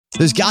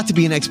There's got to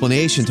be an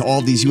explanation to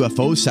all these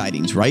UFO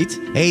sightings, right?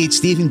 Hey, it's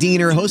Stephen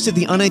Diener, host of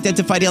the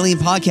Unidentified Alien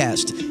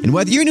Podcast. And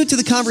whether you're new to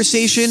the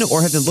conversation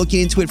or have been looking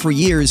into it for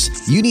years,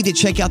 you need to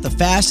check out the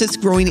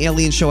fastest growing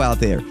alien show out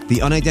there,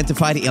 the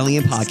Unidentified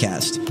Alien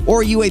Podcast,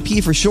 or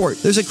UAP for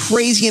short. There's a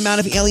crazy amount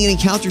of alien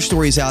encounter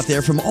stories out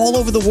there from all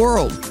over the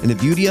world. And the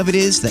beauty of it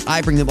is that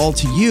I bring them all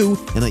to you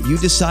and let you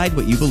decide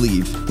what you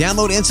believe.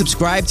 Download and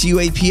subscribe to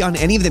UAP on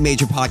any of the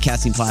major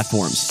podcasting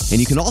platforms. And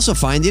you can also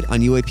find it on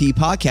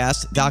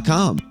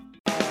UAPpodcast.com.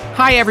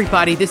 Hi,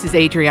 everybody. This is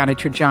Adriana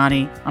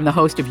Trajani. I'm the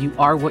host of You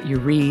Are What You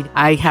Read.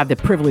 I have the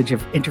privilege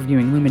of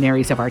interviewing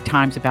luminaries of our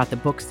times about the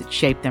books that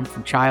shaped them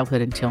from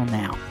childhood until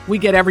now. We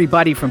get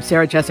everybody from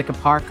Sarah Jessica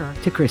Parker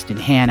to Kristen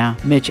Hanna,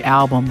 Mitch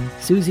Albom,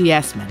 Susie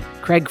Essman,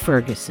 Craig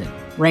Ferguson,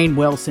 Rainn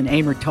Wilson,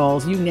 Amor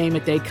Tolls, you name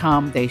it, they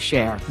come, they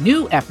share.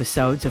 New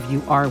episodes of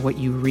You Are What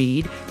You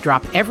Read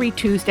drop every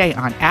Tuesday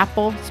on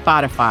Apple,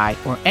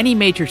 Spotify, or any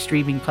major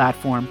streaming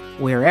platform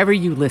wherever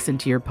you listen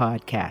to your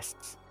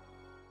podcasts.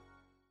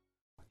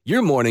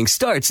 Your morning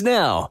starts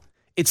now.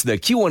 It's the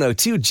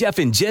Q102 Jeff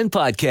and Jen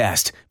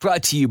podcast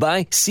brought to you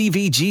by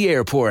CVG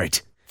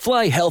Airport.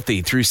 Fly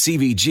healthy through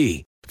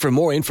CVG. For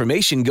more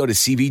information, go to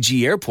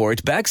CVG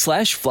Airport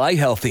 /fly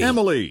healthy.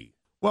 Emily,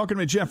 welcome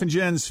to Jeff and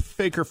Jen's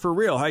Faker for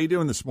Real. How you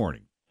doing this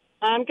morning?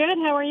 I'm good.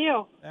 How are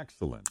you?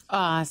 Excellent.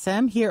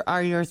 Awesome. Here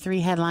are your 3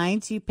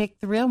 headlines. You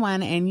picked the real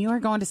one, and you are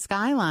going to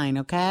Skyline,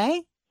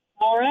 okay?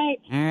 All right.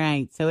 All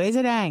right. So is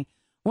it A,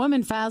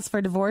 woman files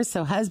for divorce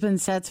so husband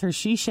sets her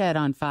she shed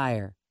on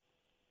fire?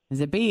 Is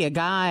it B, a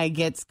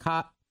guy's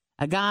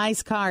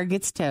car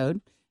gets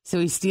towed, so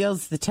he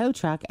steals the tow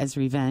truck as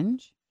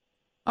revenge?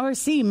 Or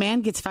C,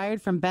 man gets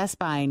fired from Best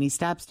Buy and he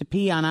stops to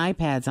pee on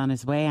iPads on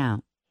his way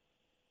out?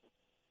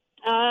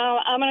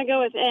 I'm going to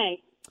go with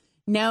A.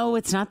 No,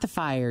 it's not the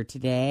fire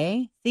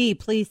today. C,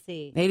 please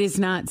C. It is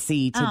not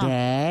C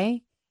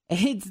today.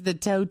 It's the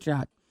tow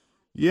truck.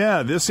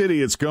 Yeah, this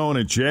idiot's going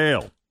to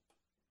jail.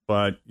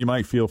 But you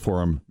might feel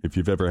for him if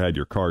you've ever had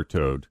your car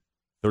towed.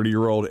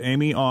 30-year-old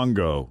Amy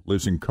Ongo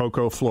lives in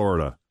Cocoa,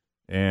 Florida,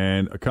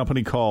 and a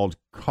company called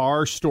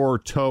Car Store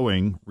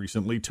Towing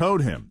recently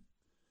towed him.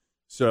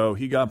 So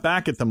he got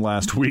back at them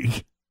last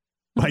week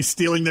by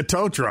stealing the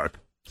tow truck.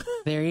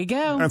 There you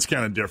go. That's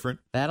kind of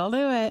different. That'll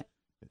do it.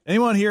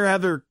 Anyone here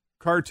have their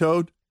car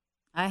towed?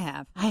 I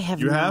have. I have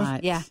You not.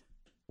 have? Yeah.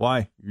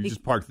 Why? You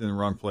just parked in the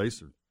wrong place?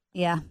 Or?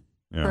 Yeah.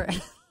 Yeah.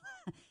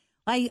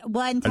 Like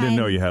one I time. didn't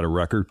know you had a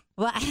record.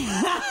 Well,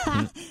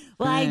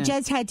 I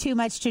just had too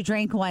much to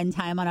drink one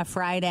time on a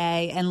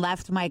Friday and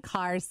left my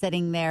car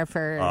sitting there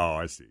for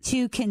I see.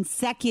 2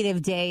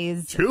 consecutive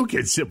days. 2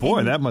 kids?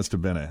 Boy, that must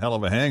have been a hell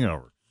of a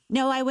hangover.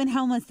 No, I went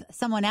home with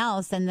someone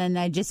else, and then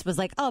I just was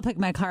like, I'll pick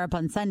my car up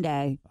on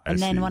Sunday. And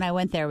then when I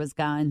went there, it was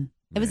gone.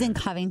 It was in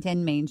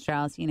Covington, Main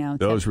Strauss,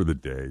 Those were the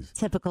days.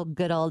 Typical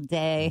good old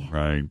day.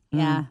 Right.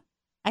 Yeah.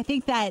 I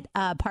think that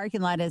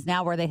parking lot is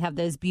now where they have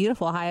those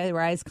beautiful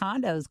high-rise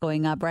condos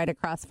going up right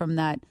across from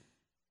that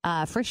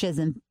Frisch's.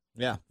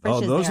 Yeah.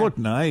 Frisch's Those there look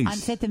nice. on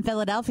 5th in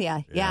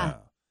Philadelphia. Yeah.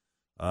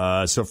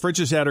 So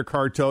Frisch's had her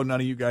car towed.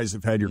 None of you guys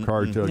have had your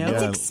car towed No.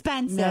 yet. It's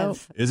expensive. Nope.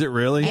 Is it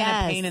really?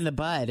 Yeah. And a pain in the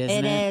butt,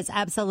 isn't it? It is,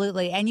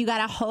 absolutely. And you got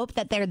to hope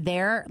that they're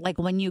there, like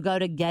when you go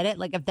to get it.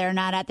 Like if they're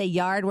not at the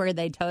yard where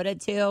they towed it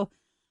to,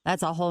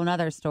 that's a whole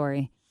nother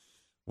story.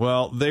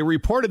 Well, they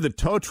reported the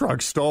tow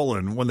truck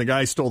stolen when the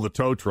guy stole the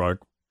tow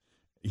truck.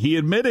 He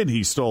admitted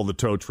he stole the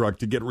tow truck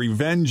to get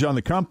revenge on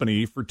the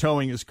company for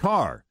towing his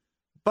car.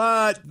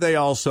 But they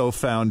also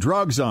found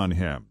drugs on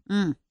him.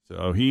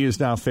 So he is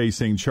now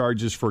facing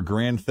charges for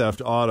grand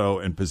theft auto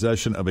and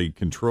possession of a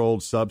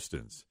controlled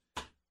substance.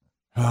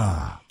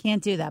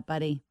 Can't do that,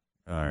 buddy.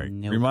 All right.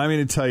 Nope. Remind me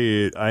to tell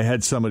you, I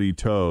had somebody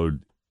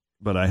towed,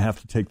 but I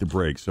have to take the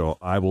break, so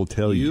I will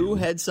tell you. You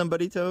had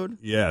somebody towed?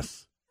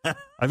 Yes.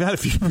 I've had a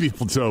few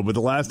people towed, but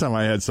the last time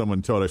I had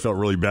someone towed, I felt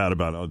really bad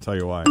about it. I'll tell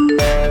you why.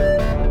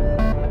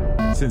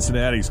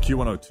 Cincinnati's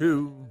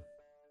Q102.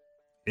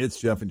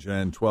 It's Jeff and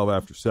Jen, 12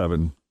 after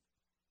 7.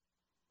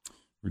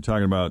 We're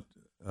talking about,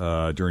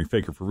 during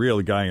Faker for Real,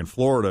 a guy in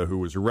Florida who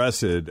was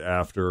arrested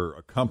after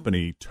a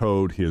company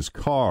towed his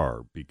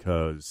car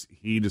because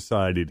he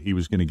decided he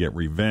was going to get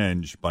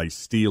revenge by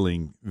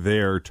stealing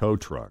their tow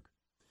truck,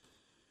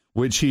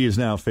 which he is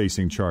now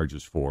facing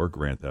charges for,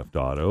 grand theft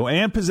auto,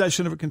 and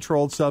possession of a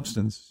controlled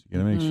substance. You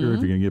got to make sure if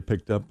you're going to get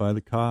picked up by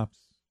the cops.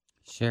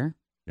 Sure.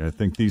 You got to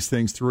think these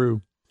things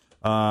through.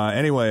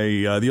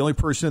 Anyway, the only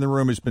person in the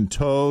room who's been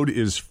towed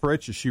is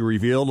Fritch, as she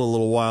revealed a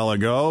little while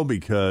ago,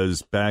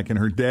 because back in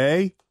her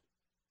day.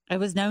 I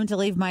was known to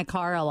leave my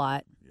car a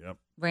lot. Yep.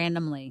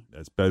 Randomly.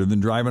 That's better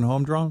than driving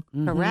home drunk.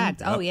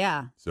 Correct. Oh,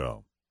 yeah.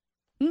 So.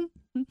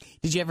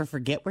 Did you ever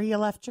forget where you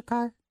left your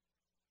car?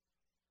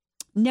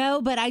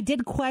 No, but I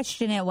did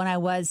question it when I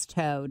was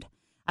towed.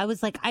 I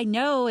was like, I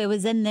know it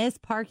was in this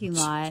parking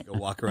lot. Go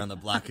walk around the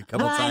block a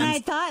couple Well, times. and I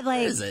thought, like,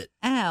 Where is it?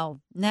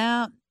 Oh,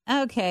 no.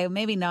 Okay,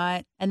 maybe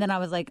not. And then I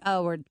was like,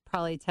 oh, we're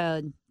probably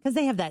towed. Because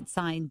they have that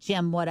sign,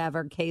 Jim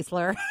whatever,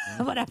 Casler,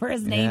 whatever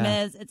his name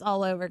is. It's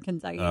all over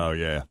Kentucky. Oh,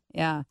 yeah.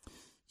 Yeah.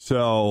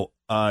 So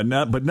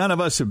But none of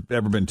us have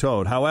ever been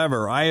towed.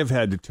 However, I have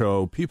had to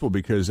tow people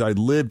because I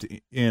lived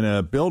in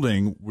a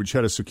building which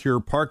had a secure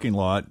parking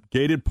lot,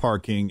 gated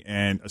parking,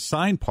 and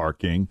assigned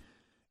parking.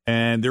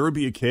 And there would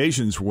be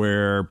occasions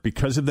where,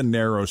 because of the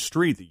narrow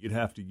street that you'd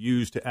have to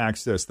use to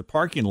access the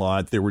parking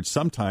lot, there would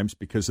sometimes,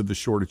 because of the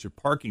shortage of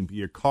parking,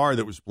 be a car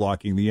that was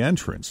blocking the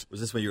entrance. Was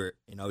this when you were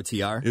in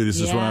OTR? This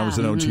is when I was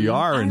in OTR.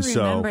 I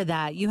remember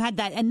that. You had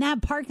that. And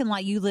that parking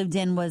lot you lived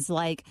in was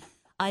like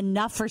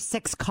enough for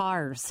 6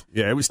 cars.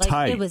 Yeah, it was like,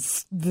 tight. It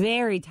was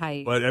very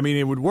tight. But, I mean,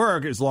 it would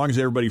work as long as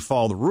everybody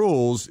followed the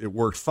rules. It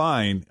worked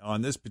fine.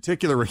 On this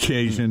particular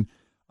occasion,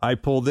 I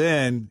pulled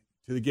in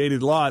to the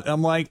gated lot.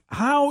 I'm like,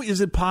 how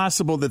is it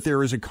possible that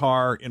there is a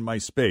car in my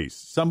space?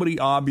 Somebody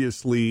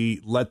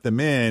obviously let them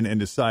in and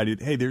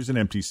decided, hey, there's an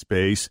empty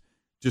space.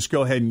 Just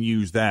go ahead and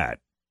use that,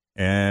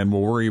 and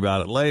we'll worry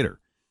about it later.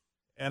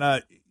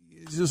 And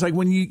it's just like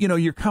when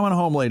you're coming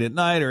home late at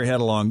night or had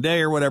a long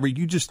day or whatever,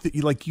 you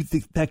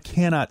think that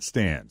cannot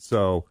stand.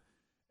 So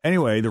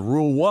anyway, the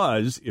rule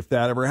was, if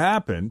that ever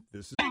happened,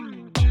 this is.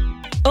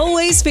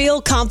 Always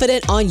feel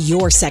confident on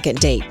your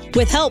second date.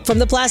 With help from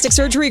the Plastic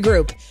Surgery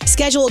Group.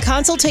 Schedule a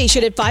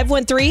consultation at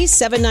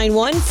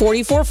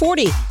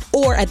 513-791-4440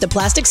 or at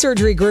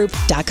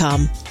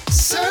theplasticsurgerygroup.com.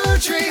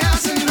 Surgery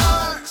has an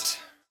art.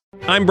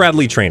 I'm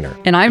Bradley Trainer.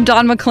 And I'm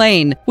Don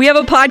McClain. We have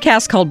a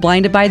podcast called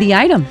Blinded by the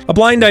Item. A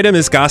blind item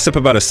is gossip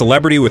about a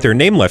celebrity with their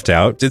name left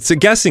out. It's a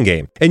guessing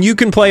game, and you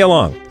can play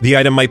along. The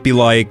item might be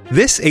like,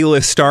 this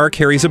A-list star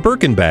carries a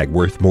Birkin bag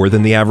worth more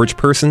than the average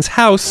person's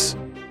house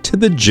to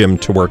the gym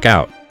to work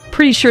out.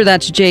 Pretty sure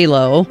that's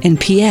J-Lo. And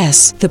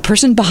P.S. the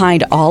person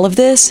behind all of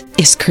this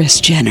is Kris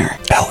Jenner,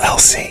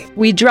 LLC.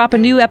 We drop a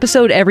new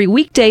episode every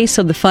weekday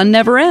so the fun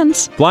never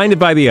ends. Blinded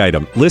by the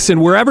Item. Listen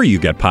wherever you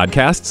get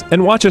podcasts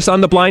and watch us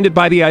on the Blinded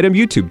by the Item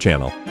YouTube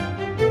channel.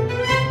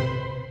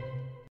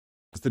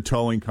 It's the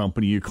towing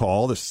company you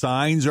call. The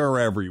signs are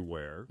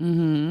everywhere.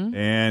 Mm-hmm.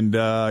 And,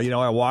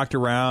 I walked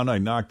around. I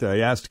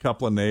asked a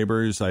couple of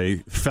neighbors.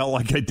 I felt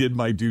like I did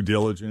my due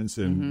diligence,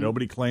 and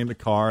nobody claimed the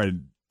car. I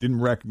didn't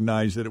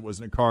recognize that it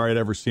wasn't a car I'd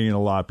ever seen a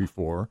lot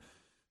before.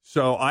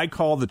 So I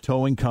called the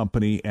towing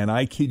company, and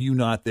I kid you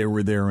not, they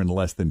were there in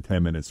less than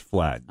 10 minutes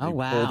flat. Oh, they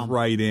wow. pulled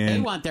right in. They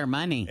want their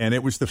money. And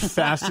it was the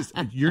fastest.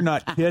 You're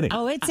not kidding.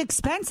 Oh, it's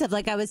expensive.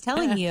 Like I was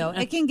telling you,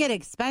 it can get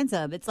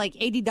expensive. It's like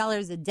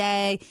 $80 a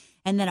day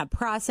and then a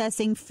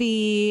processing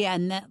fee.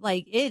 And that,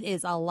 it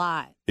is a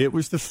lot. It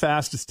was the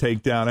fastest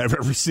takedown I've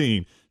ever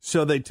seen.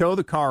 So they tow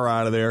the car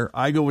out of there.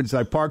 I go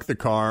inside, park the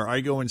car.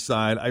 I go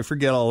inside. I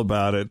forget all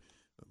about it.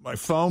 My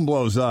phone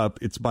blows up.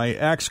 It's my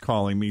ex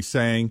calling me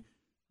saying,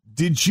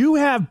 did you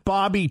have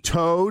Bobby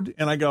towed?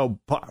 And I go,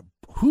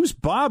 who's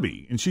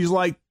Bobby? And she's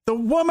like, the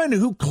woman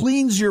who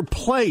cleans your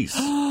place.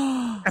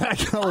 And I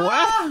go,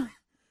 what?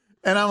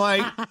 And I'm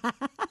like,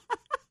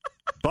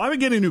 Bobby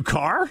get a new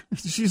car?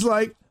 She's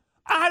like,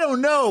 I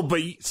don't know, but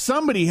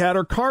somebody had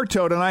her car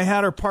towed, and I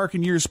had her park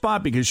in your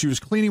spot because she was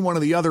cleaning one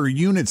of the other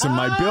units in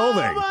my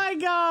building. Oh, my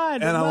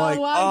God. And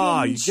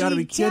I'm you got to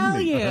be kidding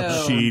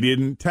me. She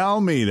didn't tell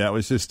me. That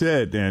was just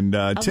it. And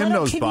Tim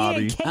knows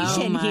Bobby.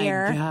 Oh, my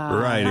here.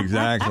 God. Right,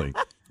 exactly.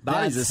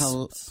 Bobby's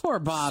poor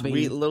Bobby.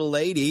 Sweet little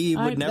lady. You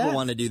would never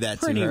want to do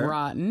that to her. Pretty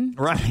rotten.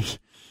 Right.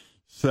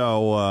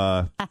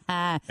 So,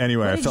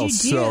 anyway, I felt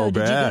so bad.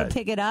 Did you go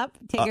pick it up,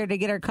 take her to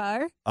get her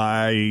car?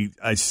 I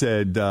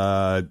said,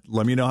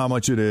 let me know how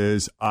much it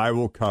is. I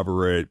will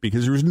cover it,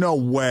 because there was no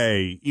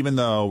way, even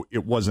though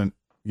it wasn't,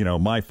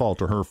 my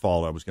fault or her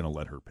fault, I was going to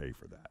let her pay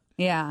for that.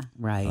 Yeah.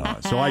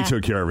 Right. So I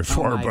took care of it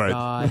for her, but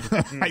God.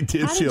 I did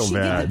feel How did she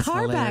bad. get the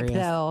car back,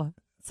 hilarious. though?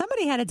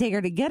 Somebody had to take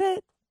her to get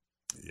it.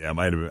 Yeah,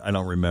 might have. I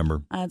don't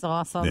remember. That's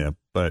awesome. Yeah,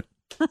 but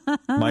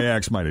my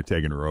ex might have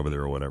taken her over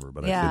there or whatever.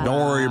 But I Yeah. said,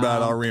 don't worry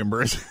about it. I'll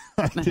reimburse.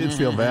 I did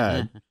feel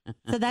bad.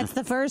 So that's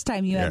the first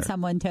time you had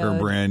someone towed. Her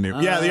brand new.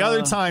 Yeah, the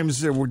other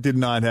times did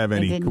not have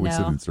any didn't know.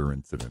 coincidence or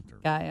incident.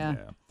 Got ya. Yeah.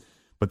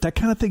 But that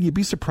kind of thing, you'd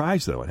be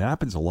surprised, though. It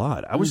happens a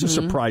lot. I was just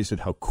surprised at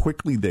how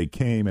quickly they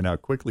came and how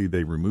quickly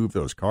they removed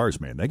those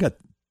cars, man. They got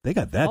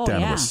that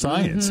down to a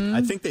science.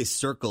 I think they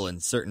circle in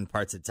certain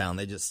parts of town.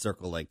 They just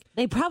circle like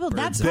They probably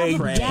that's They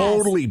probably,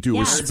 totally do,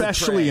 Yes.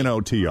 especially in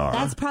OTR.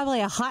 That's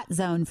probably a hot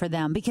zone for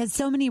them because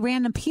so many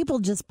random people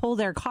just pull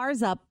their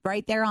cars up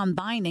right there on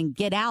Vine and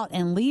get out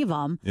and leave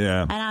them.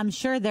 Yeah. And I'm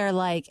sure they're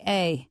like,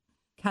 hey,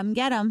 come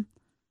get them.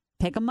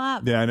 Pick them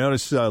up. Yeah, I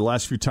noticed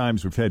last few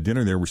times we've had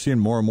dinner there, we're seeing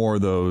more and more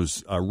of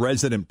those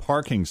resident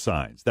parking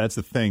signs. That's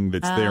the thing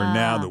that's there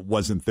now that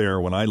wasn't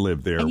there when I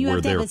lived there. And you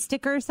have to have a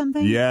sticker or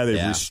something? Yeah,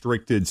 they've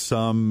restricted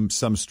some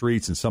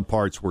streets and some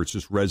parts where it's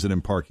just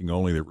resident parking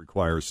only that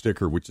require a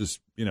sticker, which is,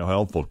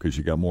 helpful because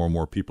you got more and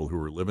more people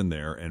who are living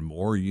there and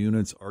more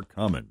units are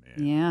coming,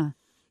 man. Yeah.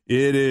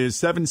 It is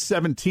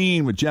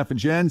 7:17 with Jeff and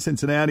Jen,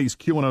 Cincinnati's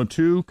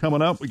Q102.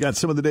 Coming up, we got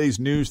some of the day's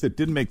news that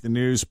didn't make the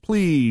news.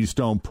 Please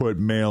don't put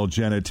male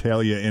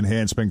genitalia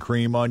enhancement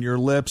cream on your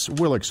lips.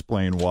 We'll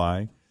explain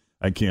why.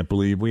 I can't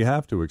believe we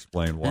have to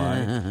explain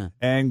why.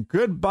 And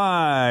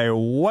goodbye,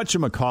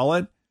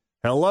 whatchamacallit.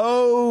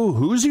 Hello,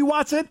 who's he,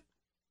 what's it?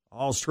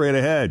 All straight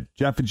ahead.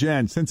 Jeff and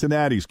Jen,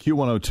 Cincinnati's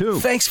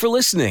Q102. Thanks for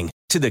listening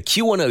to the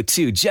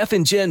Q102 Jeff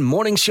and Jen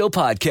Morning Show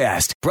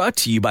podcast, brought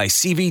to you by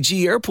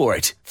CVG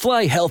Airport.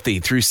 Fly healthy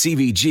through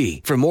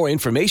CVG. For more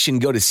information,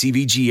 go to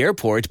CVG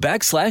Airport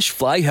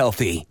 /fly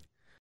healthy.